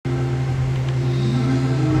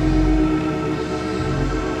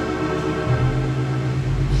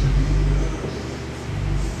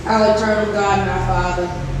Our eternal God and our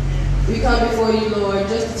Father, we come before you, Lord,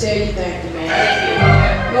 just to tell you thank you,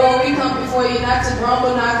 man. Lord, we come before you not to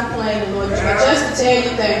grumble, not complaining, Lord, but just to tell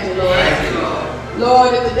you thank you, Lord.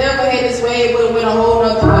 Lord, if the devil had his way, it would have went a whole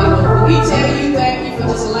other way, Lord. But we tell you thank you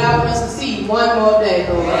for just allowing us to see one more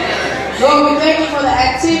day, Lord. Lord, we thank you for the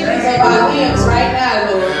activities of our limbs right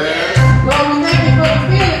now, Lord. Lord, we thank you for the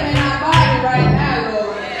feeling in our body right now,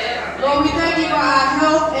 Lord. Lord, we thank you for our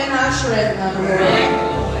health and our strength now,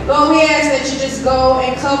 Lord. Lord, we ask that you just go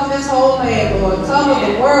and cover this whole land, Lord. Cover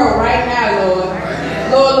the world right now, Lord.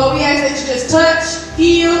 Lord, we ask that you just touch,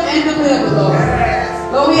 heal, and deliver, Lord.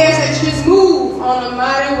 Lord, we ask that you just move on a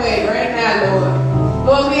mighty way right now, Lord.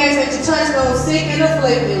 Lord, we ask that you touch those sick and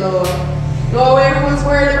afflicted, Lord. Lord, everyone's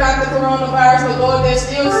worried about the coronavirus, but Lord, there's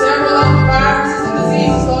still several other viruses and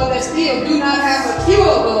diseases, Lord, that still do not have a cure,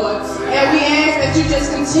 Lord. And we ask that you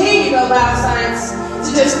just continue to allow science to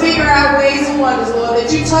just figure out ways and wonders, Lord, that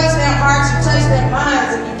you touch their hearts, you touch their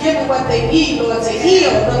minds, and you give them what they need, Lord, to heal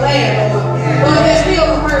the land, Lord. Lord, there's still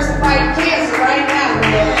a person fighting cancer right now,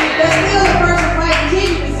 Lord. There's still a person fighting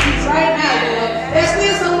kidney disease right now, Lord. There's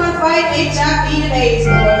still someone fighting HIV and AIDS,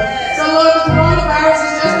 Lord. So, Lord, the coronavirus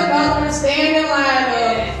is just another one to stand in line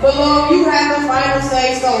of. But, Lord, you have the final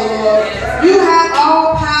say so, Lord. You have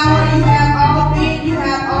all power, you have all being, you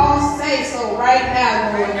have all say so right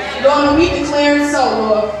now, Lord. Lord, we declare it so,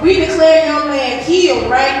 Lord. We declare your land healed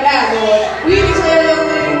right now, Lord. We declare your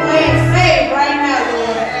land saved right now,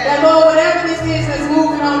 Lord. That, Lord, whatever this is that's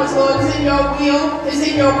moving on us, Lord, is in your will, is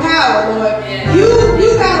in your power, Lord. You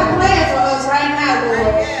got a plan for us right now,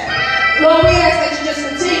 Lord. Lord, we ask that you just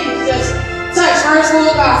continue to just touch First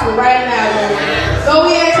Full Gospel right now, Lord. Lord,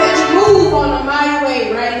 we ask that you move on a mighty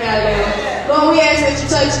way right now, Lord. Lord, we ask that you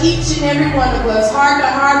touch each and every one of us, heart to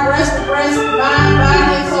heart, breast to breast, mind,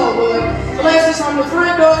 body, and soul, Lord. Bless us from the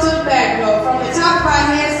front door to the back door, from the top of our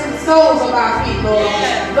heads to the soles of our feet, Lord.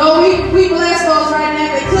 Lord, we bless those right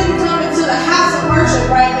now that couldn't come into the house of worship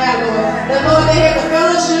right now, Lord. That, Lord, they have the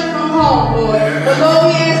fellowship from home, Lord. But,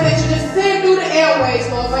 Lord, we ask that you just send through the airways,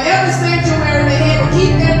 Lord, for every sanctuary they had to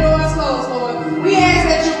keep their doors closed, Lord. We ask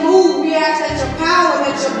that you move. We ask that your power,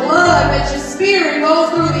 that your blood, that your spirit goes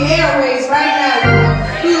through the airways right now, Lord.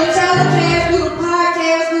 Through the telecast, through the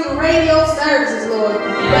podcast, through the radio services, Lord.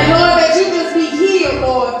 That, Lord, that you just be healed,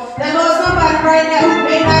 Lord. That, Lord, somebody right now who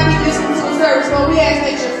may not be listening to a service, Lord, we ask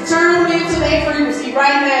that you turn them into their frequency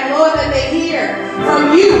right now, Lord, that they hear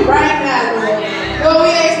from you right now, Lord. Lord, we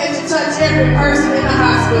ask that you touch every person in the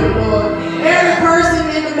hospital, Lord. Every person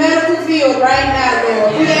in the medical field right now,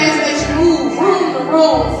 Lord. We ask that you move room to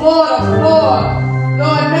room, floor to floor.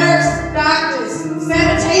 Lord, nurse, doctors,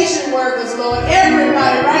 sanitation workers, Lord.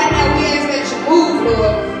 Everybody right now, we ask that you move,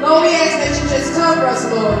 Lord. Lord, we ask that you just cover us,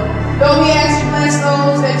 Lord. Lord, we ask you bless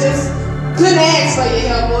those that just couldn't ask for your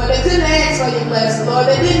help, Lord. They couldn't ask for your blessing, Lord.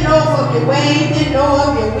 They didn't know of your way, didn't know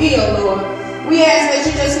of your will, Lord. We ask that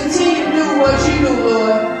you just continue to do what you do,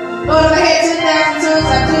 Lord. Lord, if I had 10,000 tongues,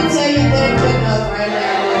 I couldn't tell you thank you enough right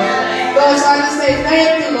now, Lord. Lord, so I just say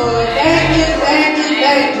thank you, Lord. Thank you, thank you,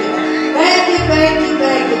 thank you. Thank you, thank you,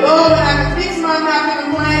 thank you. Lord, when I can fix my mouth in a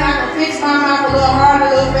plan, I can fix my mouth a little harder, a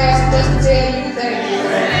little faster, just to tell you thank you,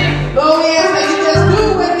 Lord. Lord, we ask that you just do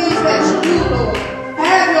what it is that you do, Lord.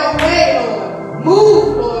 Have your way, Lord.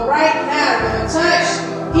 Move, Lord, right now, Lord. Touch,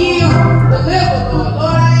 heal, deliver, Lord.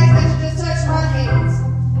 Lord, I ask that you just touch my hands,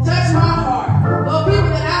 touch my heart. Lord,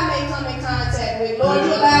 people that I may come in contact with, Lord,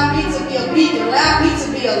 you allow me to be a beacon, allow me to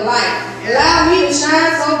be a light, allow me to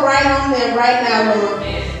shine so bright on them right now, Lord.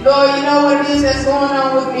 Lord, you know what it is that's going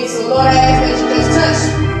on with me, so Lord, I ask that you just touch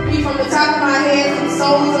me from the top of my head to the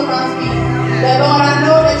soles of my feet. That, Lord, I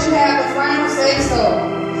know that you have the final say so,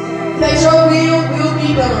 that your will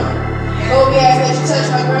be done. Lord, we ask that you touch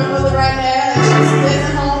my grandmother right now, that she's sitting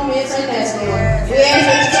at home, it's her nest, Lord. We ask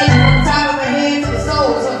that you touch her from the top of her head to the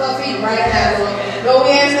soles of her feet right now, Lord. Lord,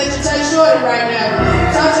 we ask that you touch Shorty right now, Lord.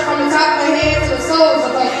 Touch her from the top of her head to the soles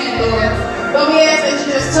of her feet, Lord. Lord, we ask that you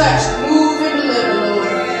just touch, move, and deliver, Lord.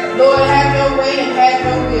 Lord, have your way and have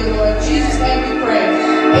your will, Lord. In Jesus' name we pray.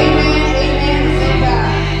 Amen, amen, and thank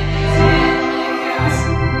God.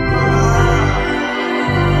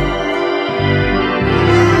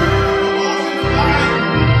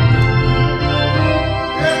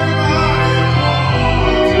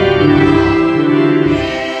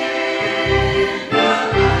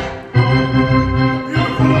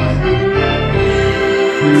 Beautiful life.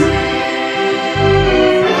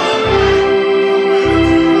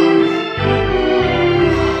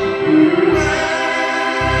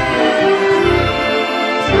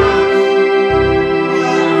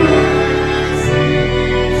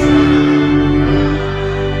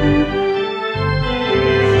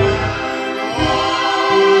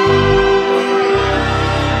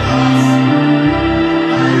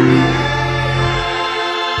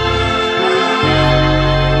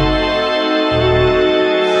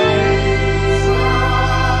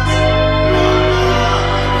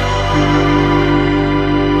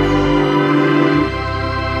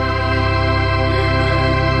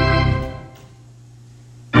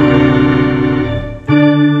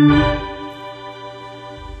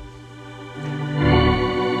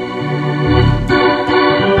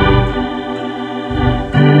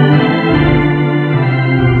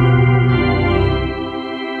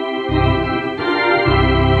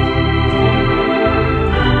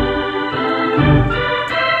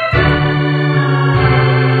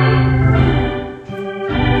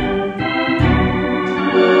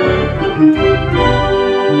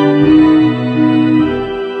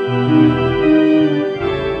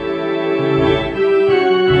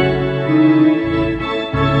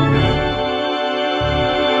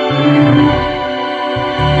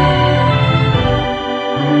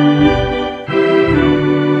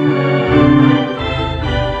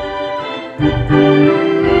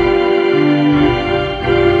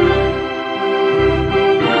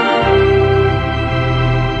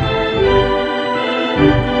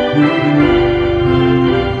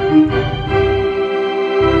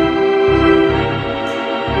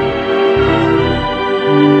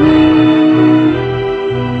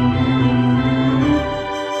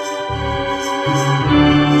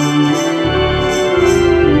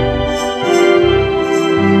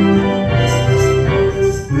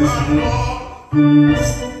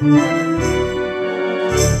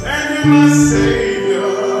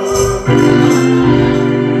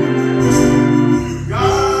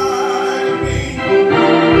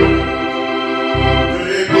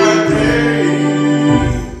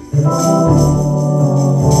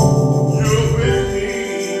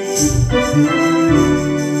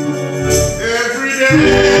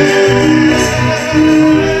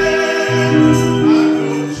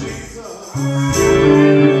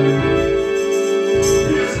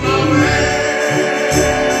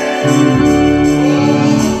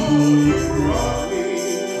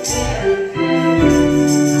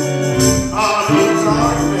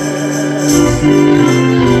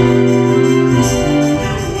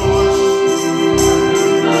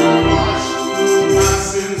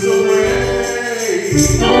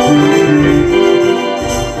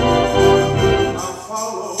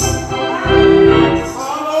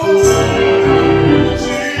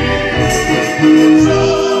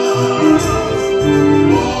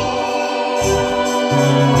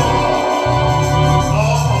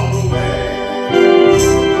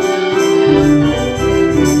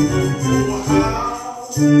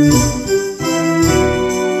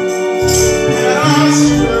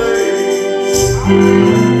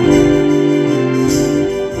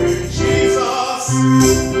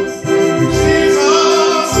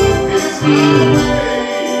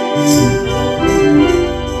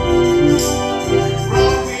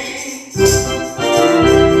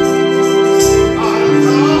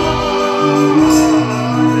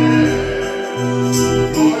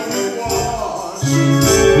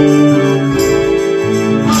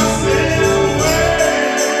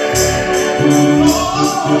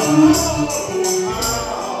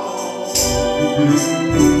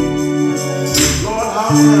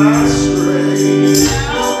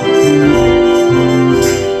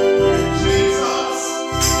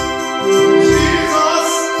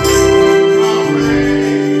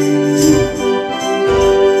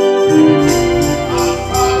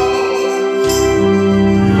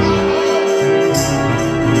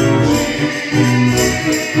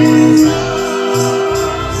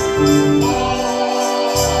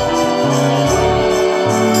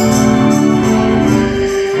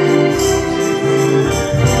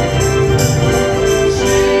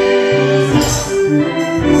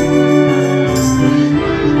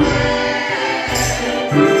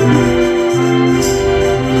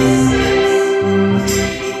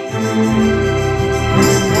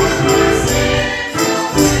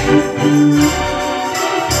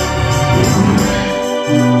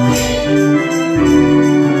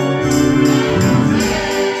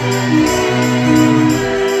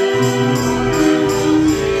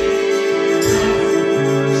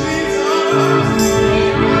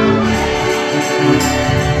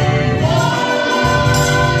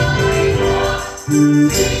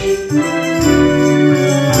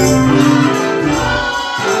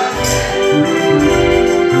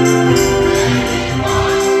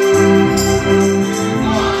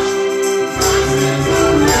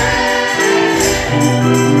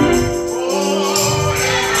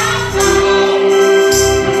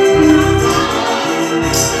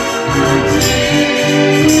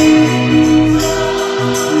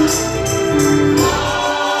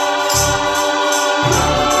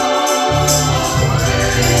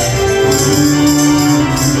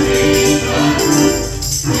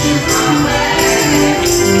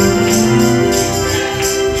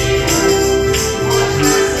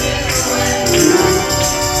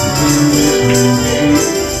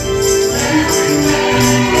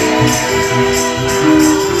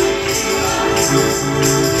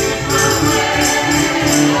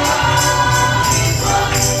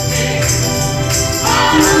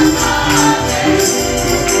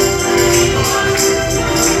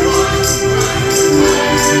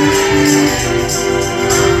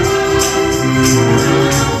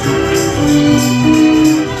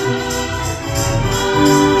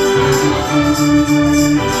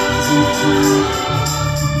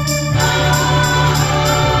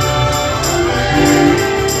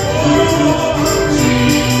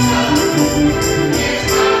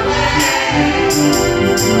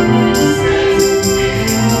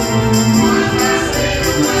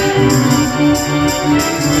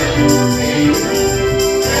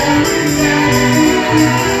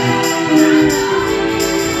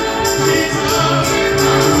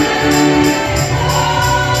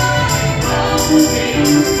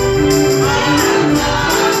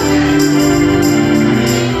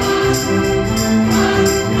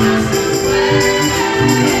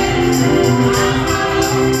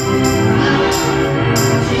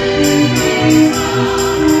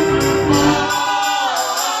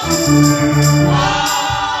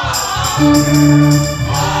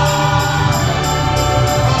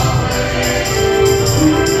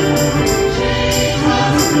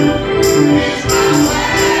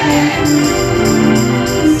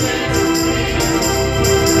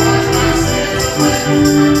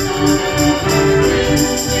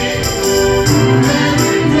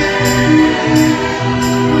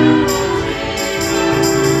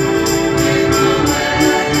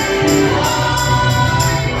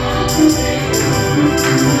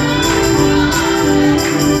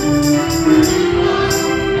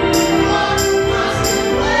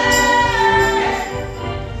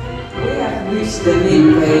 The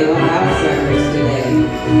midway of our service today.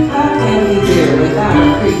 How can we hear without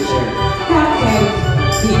a preacher? How can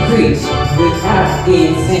he preach without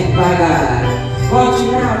being sent by God? Won't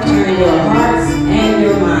you now turn your hearts and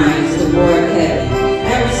your minds toward heaven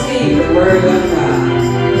and receive the word of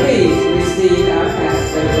God? Please receive our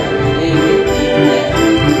pastor, Reverend David B.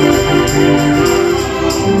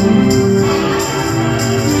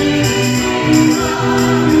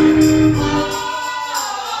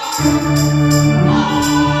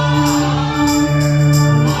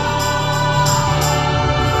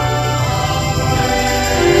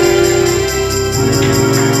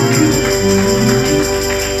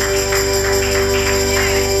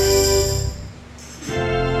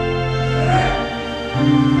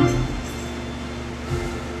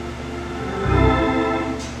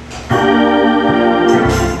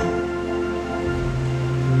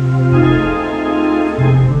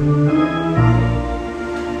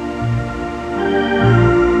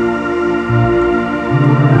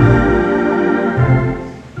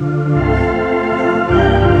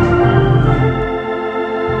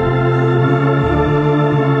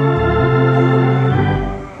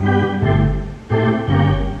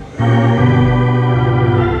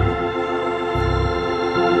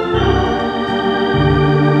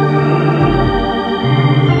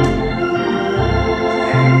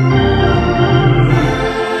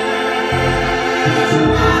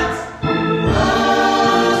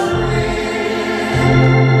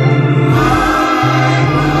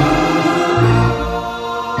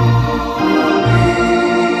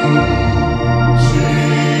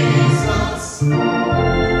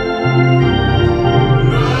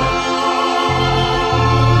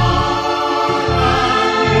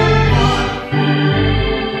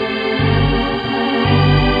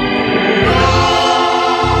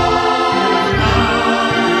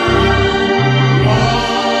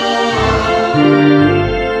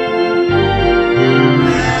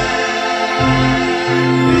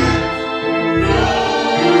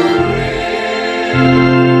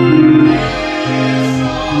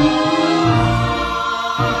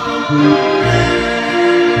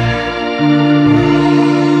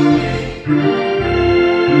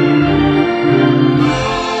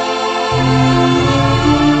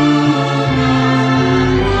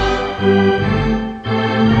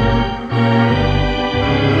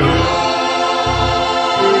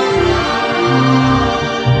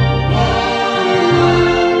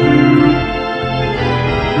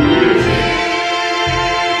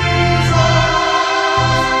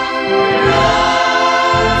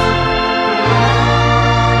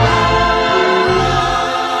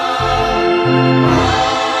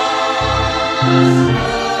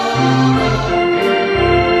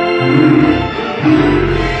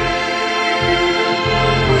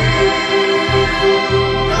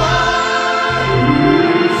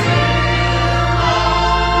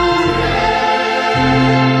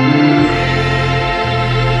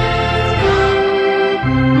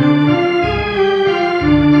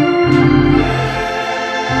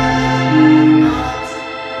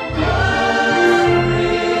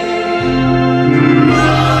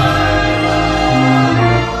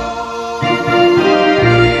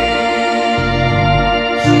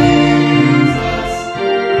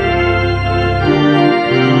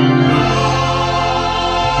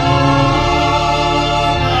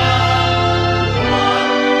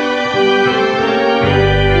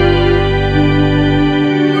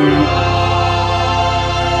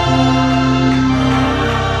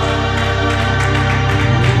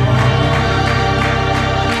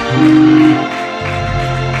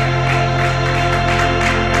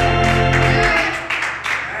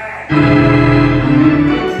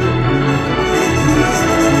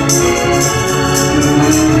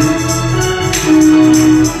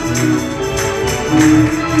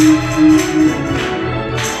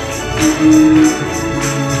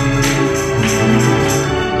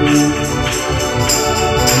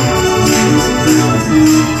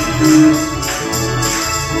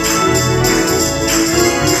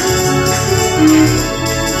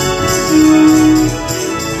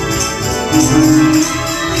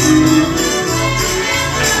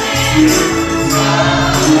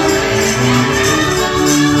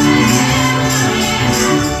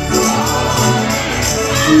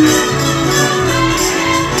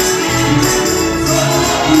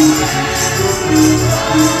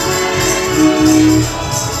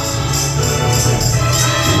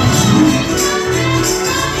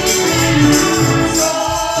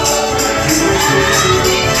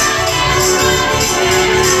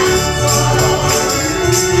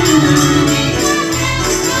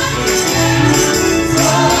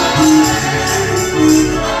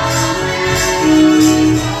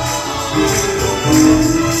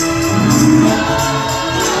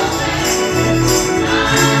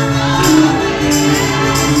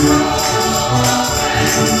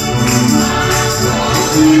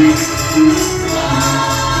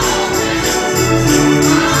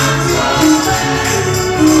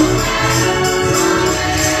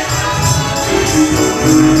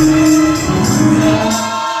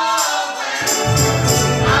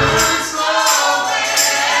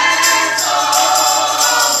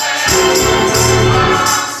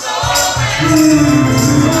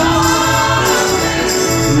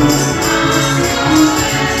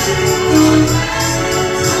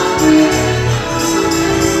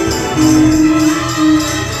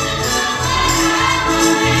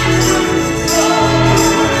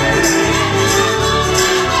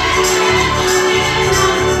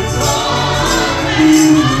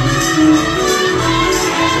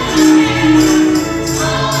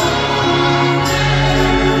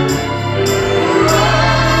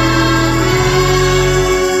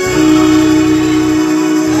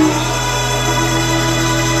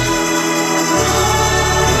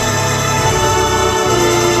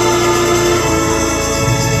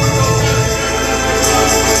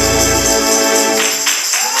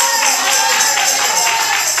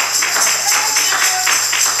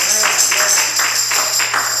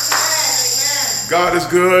 is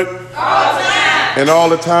good. All the time. And all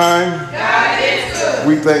the time. God is good.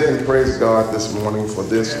 We thank and praise God this morning for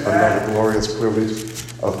this another glorious privilege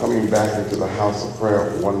of coming back into the house of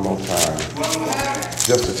prayer one more time.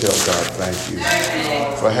 Just to tell God thank you.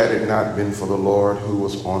 For had it not been for the Lord who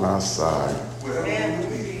was on our side,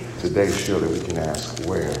 today surely we can ask,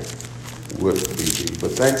 where would we be?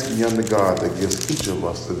 But thanks be unto God that gives each of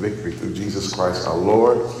us the victory through Jesus Christ our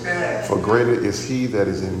Lord. For greater is he that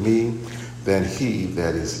is in me than he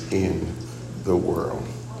that is in the world.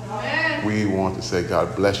 Amen. We want to say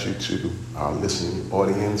God bless you to our listening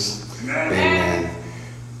audience. Amen.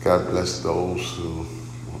 God bless those who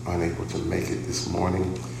were unable to make it this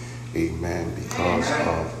morning. Amen. Because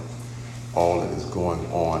of all that is going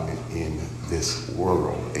on in this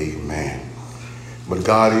world. Amen. But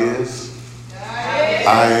God is,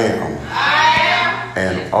 I am,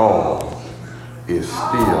 and all is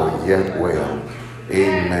still yet well.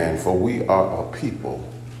 Amen. For we are a people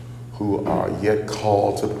who are yet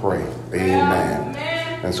called to pray. Amen.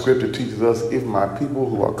 And scripture teaches us, if my people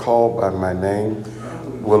who are called by my name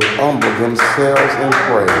will humble themselves and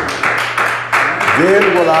pray,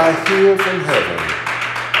 then will I hear from heaven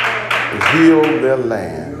and heal their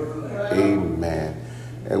land. Amen.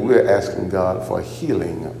 And we're asking God for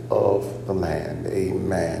healing of the land.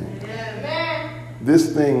 Amen.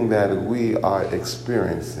 This thing that we are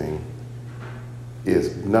experiencing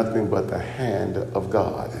is nothing but the hand of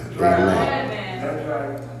God.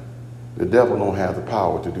 Amen. The devil don't have the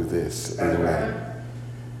power to do this. Amen.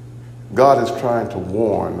 God is trying to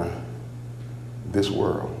warn this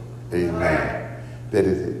world. Amen. That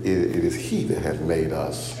it is he that has made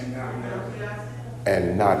us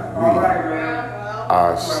and not we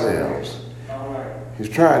ourselves. He's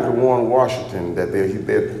trying to warn Washington that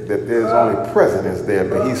there's only presidents there,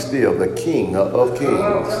 but he's still the King of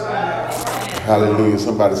Kings. Hallelujah.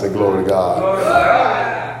 Somebody say glory to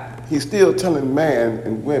God. He's still telling man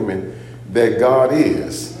and women that God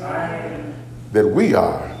is, that we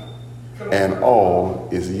are, and all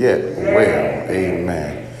is yet well.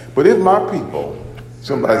 Amen. But if my people,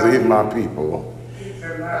 somebody say, if my people,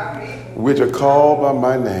 which are called by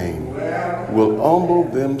my name, will humble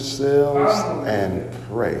themselves and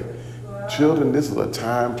pray. Children, this is a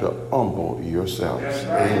time to humble yourselves.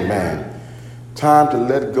 Amen. Time to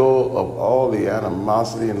let go of all the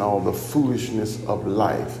animosity and all the foolishness of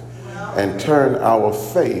life and turn our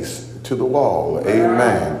face to the wall.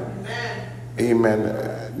 Amen. Amen.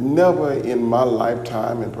 Never in my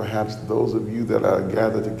lifetime, and perhaps those of you that are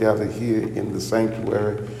gathered together here in the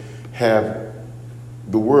sanctuary, have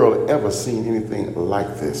the world ever seen anything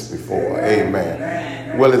like this before.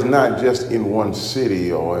 Amen. Well, it's not just in one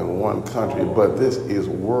city or in one country, but this is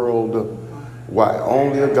worldwide.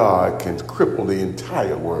 Only a God can cripple the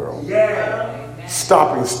entire world.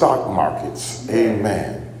 Stopping stock markets.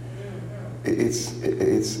 Amen. It's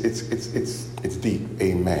deep.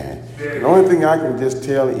 Amen. The only thing I can just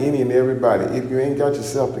tell any and everybody, if you ain't got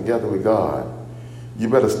yourself together with God, you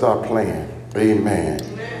better stop playing. Amen.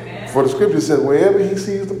 For the scripture says, wherever he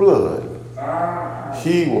sees the blood,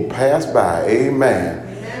 he will pass by. Amen.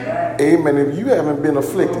 Amen. If you haven't been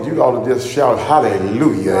afflicted, you ought to just shout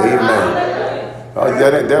hallelujah. Amen.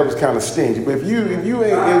 That was kind of stingy. But if you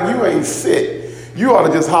ain't sick, you ought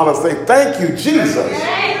to just holler and say, thank you, Jesus.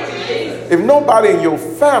 If nobody in your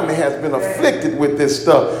family has been afflicted with this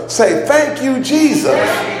stuff, say, thank you, Jesus.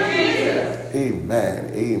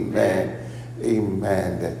 Amen. Amen.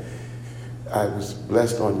 Amen. I was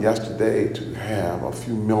blessed on yesterday to have a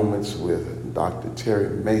few moments with Dr. Terry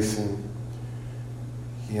Mason.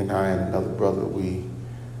 He and I and another brother, we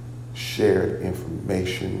shared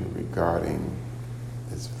information regarding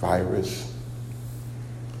this virus.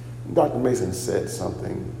 Dr. Mason said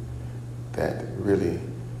something that really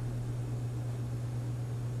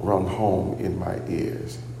rung home in my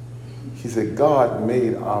ears. He said, God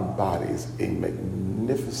made our bodies a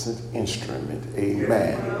magnificent instrument.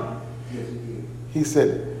 Amen. He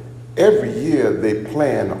said, every year they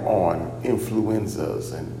plan on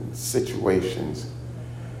influenzas and situations,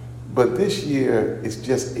 but this year it's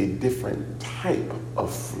just a different type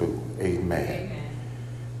of flu. Amen.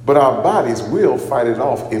 But our bodies will fight it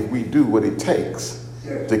off if we do what it takes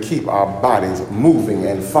to keep our bodies moving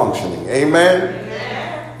and functioning. Amen.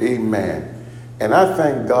 Amen. And I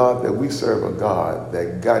thank God that we serve a God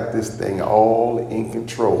that got this thing all in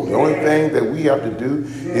control. The only thing that we have to do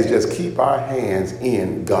is just keep our hands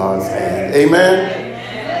in God's hand.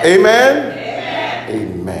 Amen? Amen?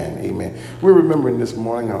 Amen. Amen. We're remembering this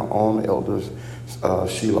morning our own elders,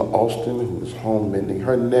 Sheila Austin, who's home mending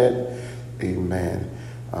her net. Amen.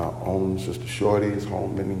 Our own Sister Shorty is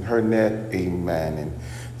home mending her net. Amen. And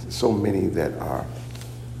so many that are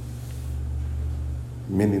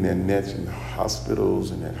mending their nets in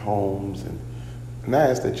hospitals and at homes. And I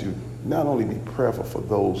ask that you not only be prayerful for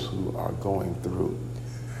those who are going through,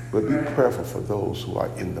 but be prayerful for those who are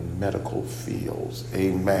in the medical fields,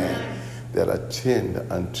 amen, that attend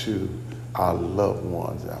unto our loved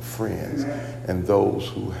ones, our friends, and those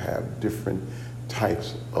who have different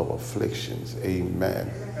types of afflictions,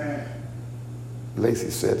 amen. Lacey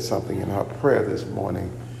said something in her prayer this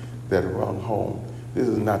morning that rung home. This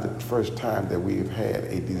is not the first time that we've had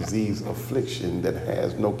a disease affliction that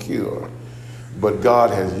has no cure. But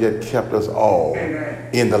God has yet kept us all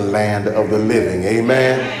in the land of the living.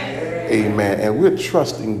 Amen. Amen. And we're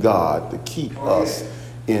trusting God to keep us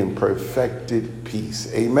in perfected peace.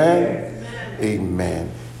 Amen.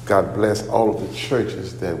 Amen. God bless all of the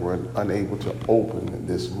churches that were unable to open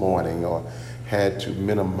this morning or had to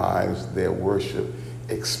minimize their worship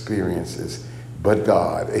experiences. But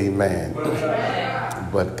God, amen.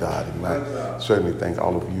 But God, and I certainly thank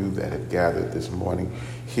all of you that have gathered this morning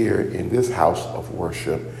here in this house of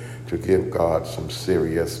worship to give God some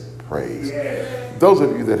serious praise. Those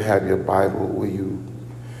of you that have your Bible, will you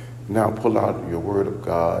now pull out your word of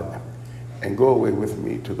God and go away with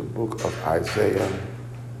me to the book of Isaiah,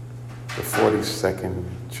 the 42nd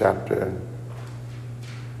chapter.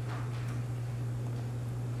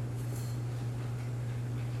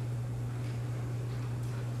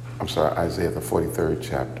 I'm sorry, Isaiah, the 43rd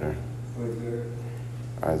chapter. 43rd.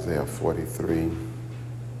 Isaiah 43.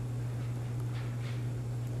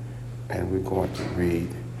 And we're going to read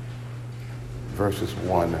verses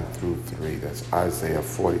 1 through 3. That's Isaiah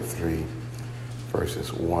 43,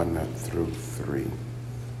 verses 1 through 3.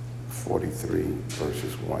 43,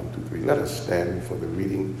 verses 1 through 3. Let us stand for the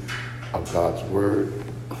reading of God's word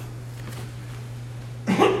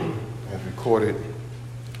as recorded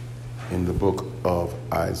in the book of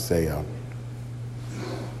Isaiah.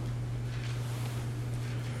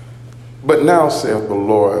 But now saith the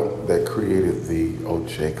Lord that created thee, O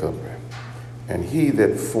Jacob, and he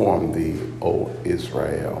that formed thee, O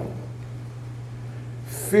Israel,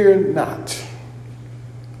 fear not,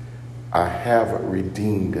 I have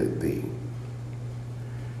redeemed thee.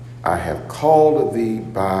 I have called thee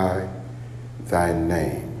by thy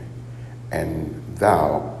name, and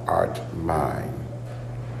thou art mine.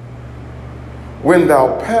 When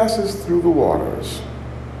thou passest through the waters,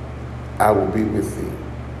 I will be with thee.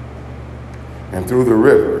 And through the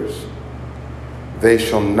rivers, they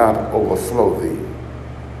shall not overflow thee.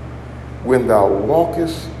 When thou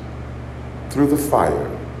walkest through the fire,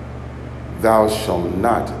 thou shalt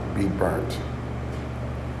not be burnt,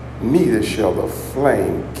 neither shall the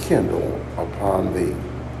flame kindle upon thee.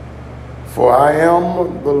 For I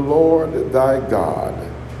am the Lord thy God,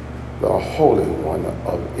 the Holy One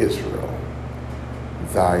of Israel,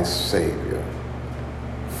 thy Savior.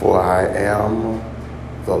 For I am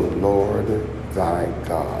the Lord thy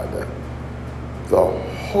God, the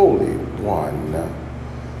Holy One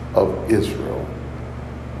of Israel,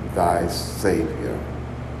 thy Savior.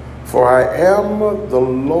 For I am the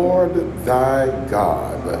Lord thy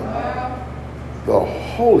God, the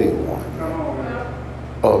Holy One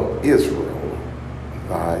of Israel,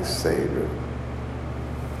 thy Savior.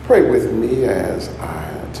 Pray with me as I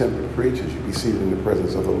attempt to preach, as you be seated in the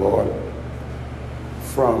presence of the Lord,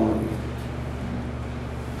 from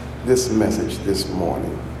this message this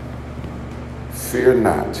morning. Fear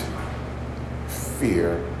not.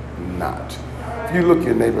 Fear not. If you look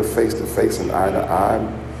your neighbor face to face and eye to eye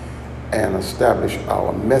and establish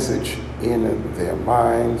our message in their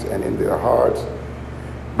minds and in their hearts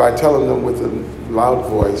by telling them with a loud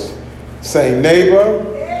voice, saying, neighbor,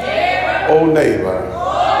 oh neighbor,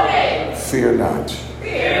 fear not.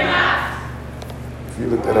 Fear not. If you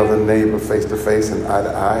look at other neighbor face to face and eye to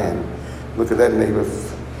eye and look at that neighbor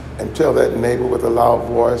and tell that neighbor with a loud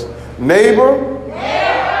voice, neighbor,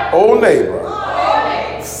 oh neighbor,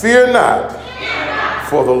 fear not,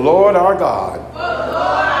 for the Lord our God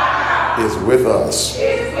is with us.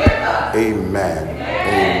 Amen.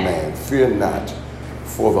 Amen. Fear not,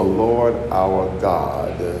 for the Lord our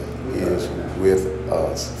God is with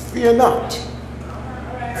us. Fear not,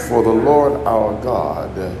 for the Lord our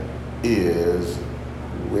God is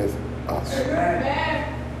with us.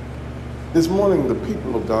 This morning, the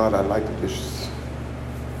people of God, I'd like to just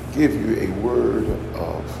give you a word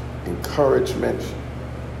of encouragement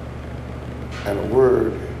and a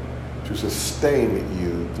word to sustain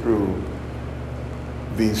you through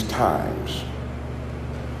these times.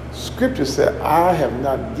 Scripture said, I have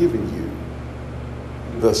not given you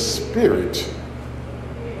the spirit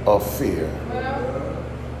of fear,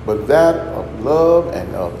 but that of love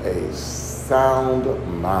and of a sound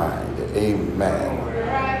mind. Amen.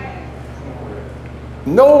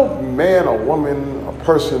 No man or woman, a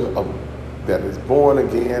person that is born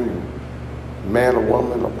again, man or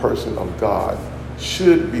woman, a person of God,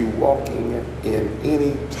 should be walking in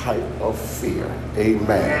any type of fear.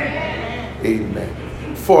 Amen.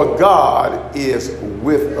 Amen. For God is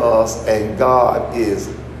with us and God is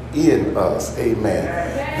in us.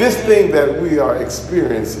 Amen. This thing that we are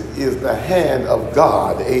experiencing is the hand of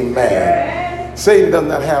God. Amen. Satan does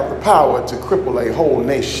not have the power to cripple a whole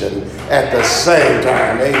nation at the same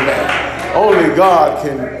time. Amen. Only God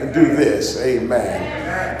can do this.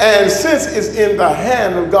 Amen. And since it's in the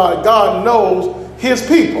hand of God, God knows his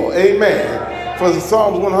people. Amen. For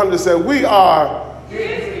Psalms 100 said, we are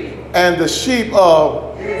and the sheep of.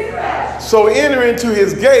 So enter into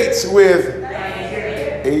his gates with.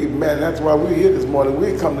 Amen. That's why we're here this morning.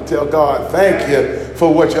 We come to tell God, thank you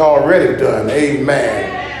for what you already done.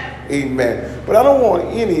 Amen. Amen. But I don't want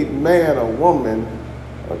any man or woman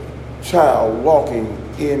or child walking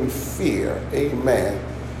in fear. Amen.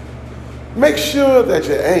 Make sure that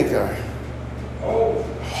your anchor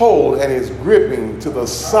hold and is gripping to the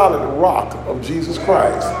solid rock of Jesus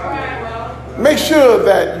Christ. Make sure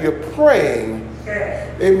that you're praying.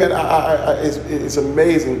 Amen. It's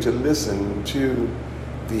amazing to listen to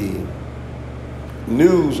the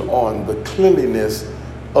news on the cleanliness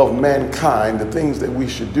of mankind, the things that we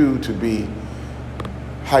should do to be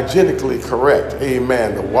hygienically correct.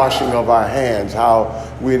 Amen. The washing of our hands, how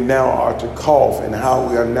we now are to cough and how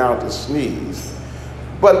we are now to sneeze.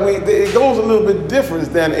 But it goes a little bit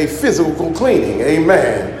different than a physical cleaning.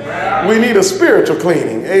 Amen. We need a spiritual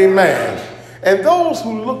cleaning. Amen. And those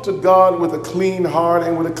who look to God with a clean heart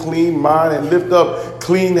and with a clean mind and lift up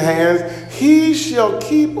clean hands, he shall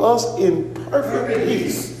keep us in perfect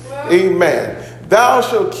peace. Amen. Thou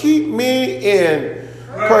shalt keep me in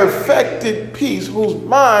perfected peace, whose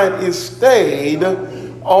mind is stayed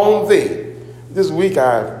on thee. This week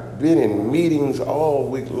I've been in meetings all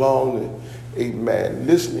week long, amen,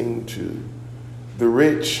 listening to the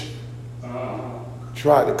rich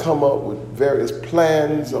try to come up with various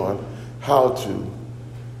plans on how to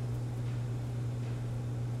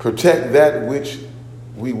protect that which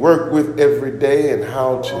we work with every day and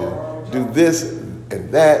how to do this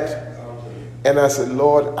and that. And I said,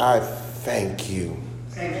 Lord, I thank you.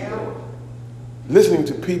 Listening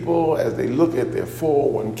to people as they look at their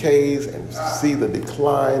 401ks and see the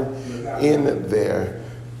decline in their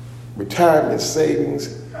retirement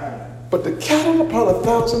savings. But the cattle upon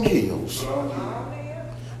 1,000 hills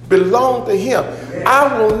belong to him.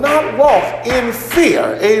 I will not walk in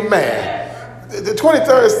fear. Amen. The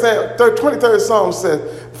 23rd Psalm says,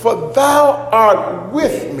 for thou art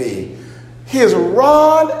with me. His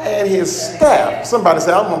rod and his staff. Somebody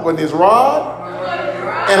say, I'm up under his rod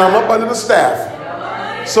and I'm up under the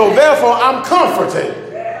staff. So therefore I'm comforted.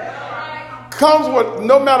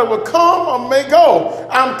 No matter what come or may go,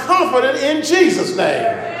 I'm comforted in Jesus' name.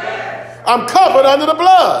 I'm covered under the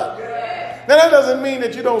blood. Now that doesn't mean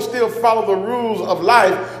that you don't still follow the rules of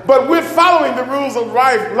life, but with following the rules of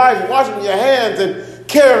life, washing your hands and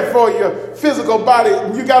caring for your physical body,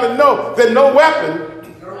 you got to know that no weapon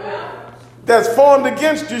that's formed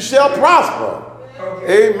against you shall prosper.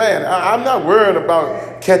 Amen. I'm not worried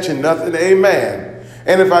about catching nothing. Amen.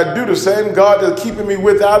 And if I do the same, God that's keeping me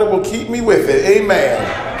without it will keep me with it.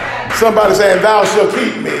 Amen. Somebody saying, thou shalt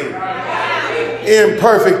keep me in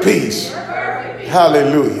perfect peace.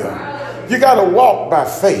 Hallelujah. You got to walk by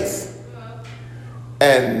faith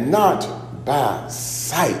and not by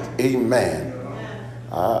sight. Amen.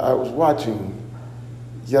 I was watching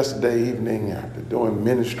yesterday evening after doing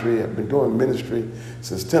ministry. I've been doing ministry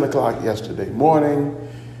since 10 o'clock yesterday morning.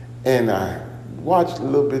 And I watched a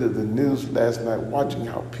little bit of the news last night, watching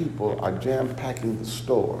how people are jam-packing the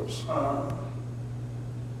stores.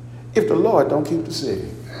 If the Lord don't keep the city,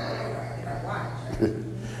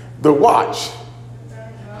 the watch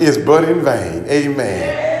is but in vain.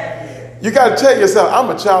 Amen. You got to tell yourself, I'm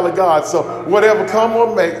a child of God, so whatever comes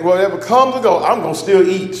or go, I'm going to still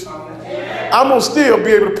eat. I'm going to still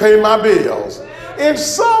be able to pay my bills. In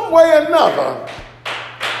some way or another,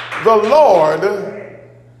 the Lord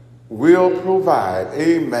will provide.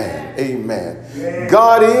 Amen. Amen.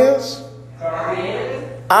 God is,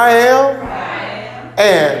 I am,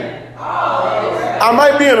 and I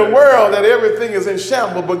might be in a world that everything is in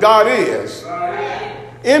shambles, but God is.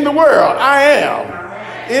 In the world, I am.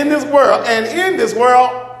 In this world, and in this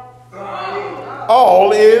world,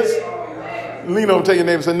 all is, lean over to your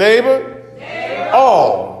neighbor and say, neighbor,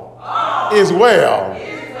 all is well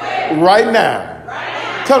right now.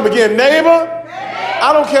 Tell them again, neighbor,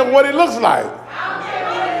 I don't care what it looks like.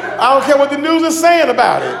 I don't care what the news is saying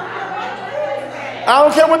about it. I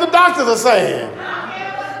don't care what the doctors are saying.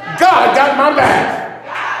 God got my back.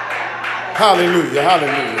 Hallelujah,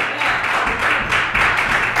 hallelujah.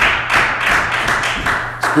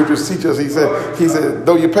 Scriptures teach us, he said,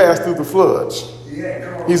 though you pass through the floods,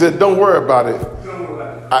 he said, don't worry about it.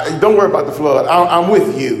 Don't worry about the flood. I'm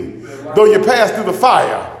with you. Though you pass through the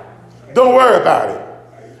fire, don't worry about it.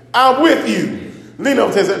 I'm with you. Lean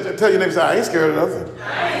over and tell your neighbor, I ain't scared of nothing.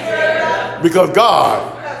 Because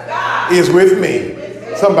God is with me.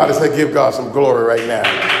 Somebody say, give God some glory right now.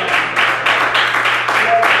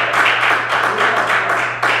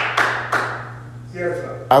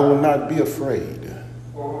 I will not be afraid.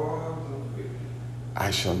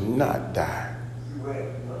 I shall not die,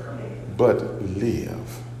 but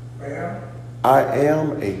live. I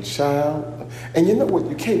am a child. And you know what?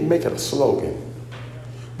 You can't make it a slogan,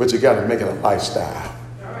 but you got to make it a lifestyle.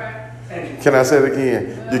 Can I say it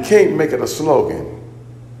again? You can't make it a slogan,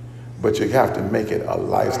 but you have to make it a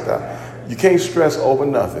lifestyle. You can't stress over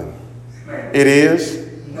nothing. It is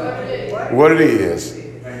what it is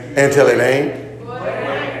until it ain't.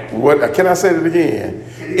 What? Can I say it again?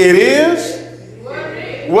 It is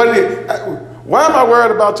what it is. Why am I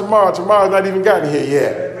worried about tomorrow? Tomorrow's not even gotten here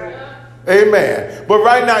yet. Amen. But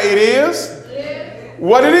right now it is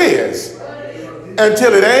what it is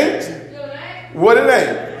until it ain't what it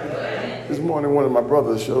ain't. This morning one of my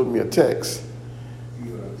brothers showed me a text.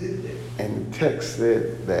 And the text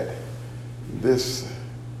said that this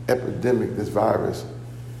epidemic, this virus,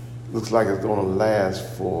 looks like it's going to last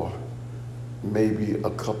for maybe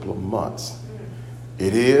a couple of months.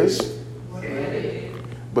 It is.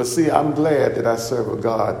 But see, I'm glad that I serve a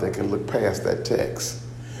God that can look past that text.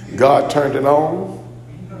 God turned it on,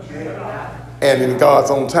 and in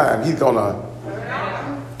God's own time, he's going to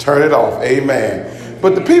turn it off. Amen.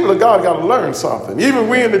 But the people of God got to learn something. Even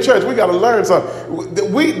we in the church, we got to learn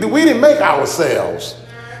something. We didn't make ourselves.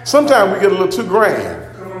 Sometimes we get a little too grand.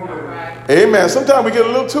 Amen. Sometimes we get a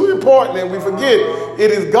little too important and we forget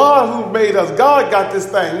it is God who made us. God got this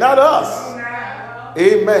thing, not us.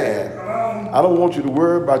 Amen. I don't want you to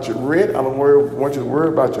worry about your rent. I don't want you to worry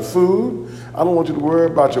about your food. I don't want you to worry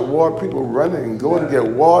about your water. People running and going to get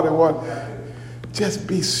water. Just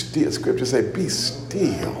be still. Scripture say, be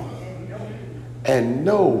still and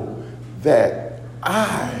know that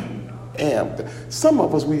I am. Some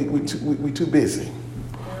of us, we too busy.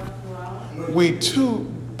 We too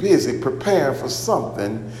busy preparing for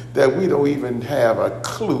something that we don't even have a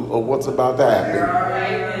clue of what's about to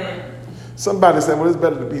happen. Somebody said, well, it's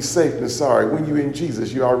better to be safe than sorry. When you're in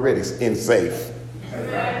Jesus, you're already in safe.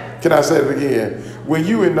 Can I say it again? When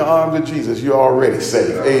you're in the arms of Jesus, you're already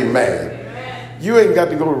safe. Amen. You ain't got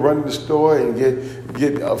to go run to the store and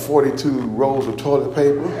get 42 rolls of toilet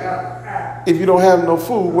paper. If you don't have no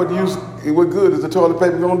food, what good is the toilet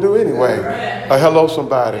paper going to do anyway? Hello,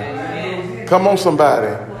 somebody. Come on, somebody.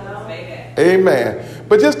 Amen.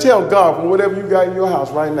 But just tell God for whatever you got in your house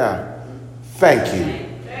right now, thank you.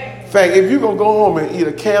 If you're going to go home and eat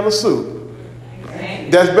a can of soup,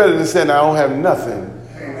 that's better than saying I don't have nothing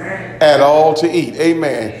at all to eat.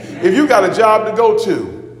 Amen. If you got a job to go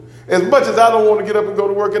to, as much as I don't want to get up and go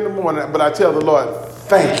to work in the morning, but I tell the Lord,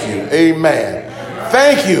 thank you. Amen.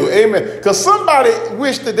 Thank you. Amen. Because somebody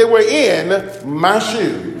wished that they were in my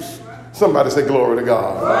shoes. Somebody say glory to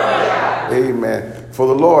God. Amen. For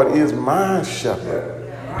the Lord is my shepherd.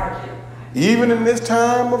 Even in this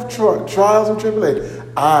time of trials and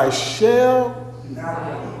tribulation, I shall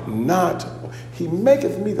not. He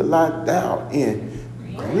maketh me to lie down in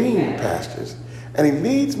green pastures, and he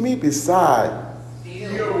leads me beside.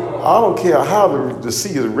 I don't care how the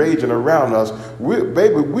sea is raging around us. We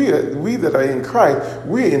that are in Christ,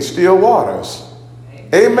 we're in still waters.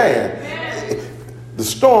 Amen. The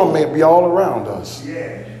storm may be all around us,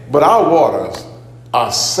 but our waters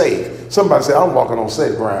are safe. Somebody say, I'm walking on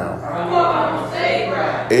safe ground. I'm walking on safe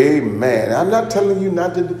ground. Amen. I'm not telling you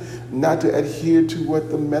not to adhere to what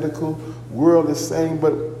the medical world is saying,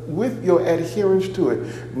 but with your adherence to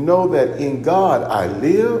it, know that in God I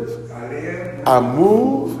live, I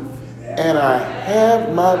move, and I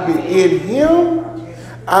have my being. In him,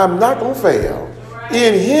 I'm not going to fail.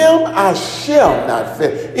 In him I shall not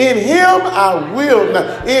fail. In him I will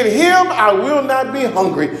not. In him I will not be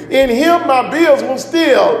hungry. In him my bills will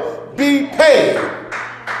still be paid.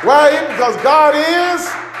 Why? Because God is,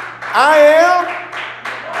 I am,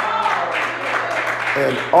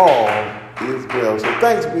 and all is well. So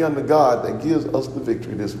thanks be unto God that gives us the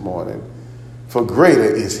victory this morning. For greater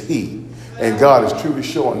is he. And God is truly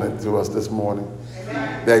showing that to us this morning.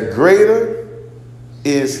 That greater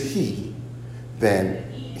is he than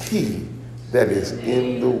he that is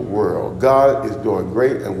in the world. God is doing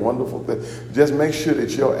great and wonderful things. Just make sure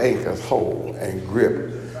that your anchors hold and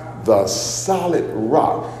grip the solid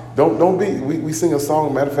rock. Don't be, we sing a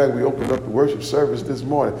song, matter of fact, we opened up the worship service this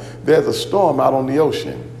morning. There's a storm out on the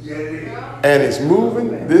ocean, and it's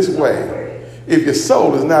moving this way. If your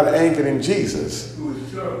soul is not anchored in Jesus,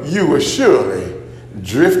 you will surely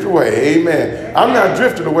drift away. Amen. I'm not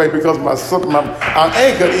drifting away because I'm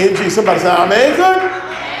anchored in Jesus. Somebody say, I'm anchored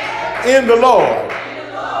in the Lord.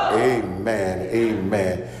 Amen.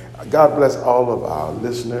 Amen. God bless all of our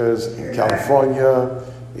listeners in California,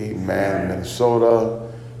 amen, Minnesota,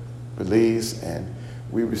 Belize, and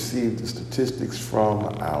we received the statistics from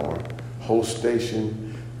our host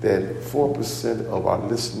station that 4% of our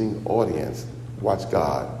listening audience, watch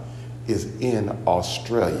God, is in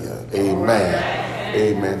Australia. Amen.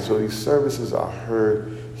 Amen. So these services are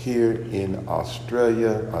heard here in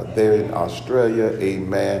Australia, there in Australia,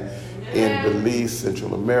 amen, in Belize,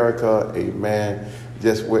 Central America, amen.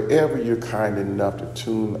 Just wherever you're kind enough to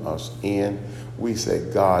tune us in, we say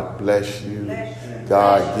God bless you,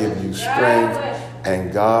 God give you strength,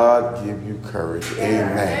 and God give you courage.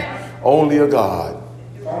 Amen. Only a God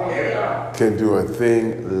can do a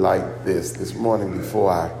thing like this. This morning before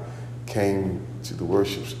I came to the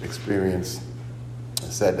worship experience, I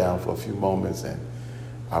sat down for a few moments and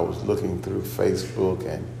I was looking through Facebook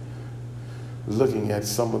and looking at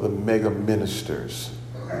some of the mega ministers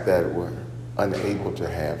that were unable to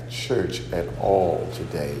have church at all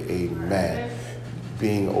today. Amen.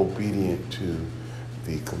 Being obedient to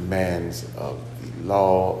the commands of the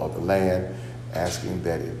law of the land, asking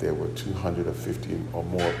that if there were 250 or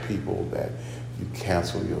more people that you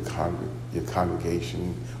cancel your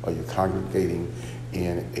congregation or you're congregating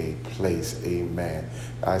in a place. Amen.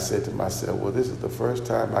 I said to myself, well, this is the first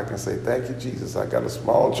time I can say, thank you, Jesus. I got a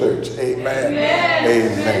small church. Amen.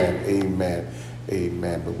 Amen. Amen.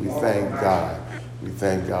 Amen. But we thank God. We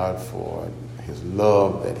thank God for his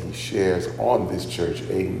love that he shares on this church.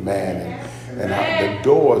 Amen. And the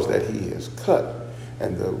doors that he has cut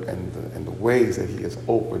and the ways that he has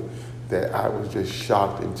opened, that I was just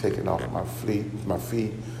shocked and taken off my feet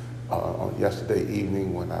on yesterday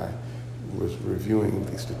evening when I was reviewing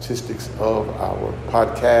the statistics of our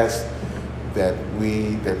podcast, that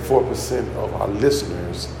 4% of our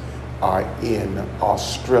listeners are in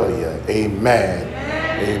Australia. Amen.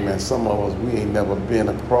 Amen. Some of us, we ain't never been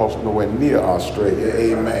across nowhere near Australia.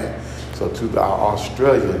 Amen. So to our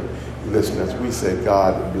Australian listeners, we say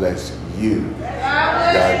God bless you.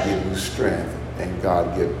 God give you strength, and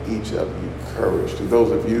God give each of you courage. To those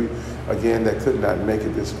of you, again, that could not make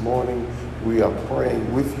it this morning, we are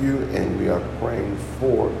praying with you and we are praying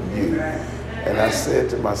for you. And I said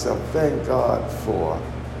to myself, thank God for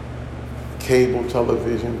cable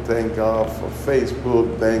television, thank God for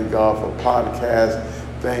Facebook, thank God for podcasts,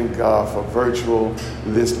 thank God for virtual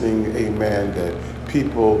listening, amen, that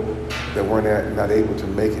people that were not able to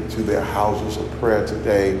make it to their houses of prayer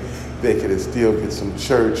today, they could still get some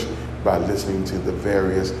church by listening to the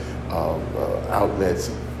various outlets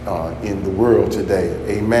in the world today.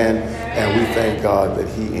 Amen. And we thank God that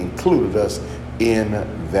he included us in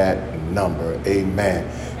that number. Amen.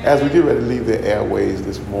 As we get ready to leave the airways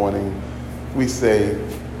this morning, we say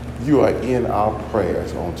you are in our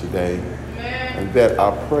prayers on today. And that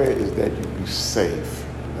our prayer is that you be safe.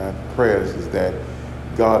 And our prayers is that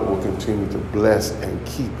God will continue to bless and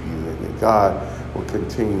keep you, and that God will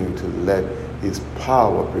continue to let his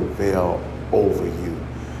power prevail over you.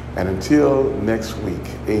 And until next week,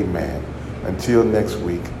 amen, until next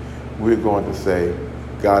week, we're going to say,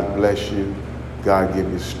 God bless you, God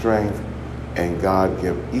give you strength, and God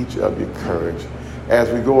give each of you courage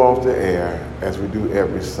as we go off the air, as we do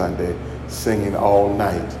every Sunday, singing all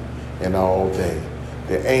night and all day.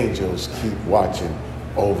 The angels keep watching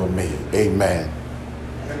over me. Amen.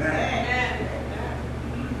 Amen.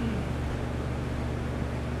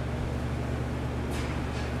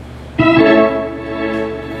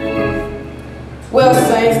 Well,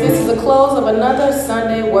 saints, this is the close of another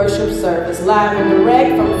Sunday worship service, live and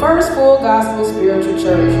direct from First Full Gospel Spiritual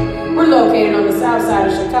Church. We're located on the south side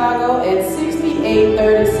of Chicago at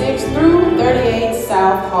 6836 through 38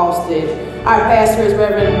 South Halsted. Our pastor is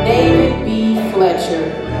Reverend David B.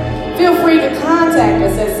 Fletcher. Feel free to contact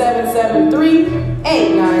us at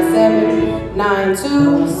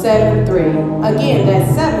 773-897-9273. Again,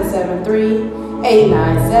 that's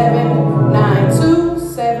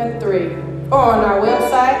 773-897-9273. Or on our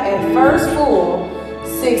website at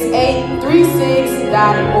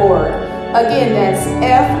firstfull6836.org. Again, that's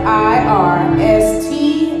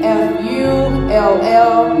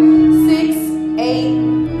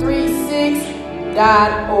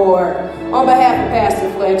FIRSTFULL6836.org. On behalf of Pastor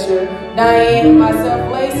Fletcher, Diane, and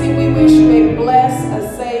myself, Lacey, we wish you a blessed, a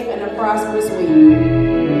safe, and a prosperous week.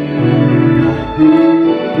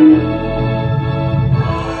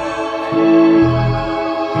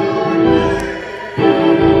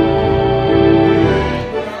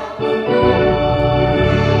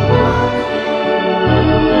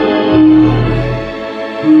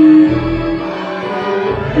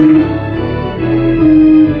 Thank you.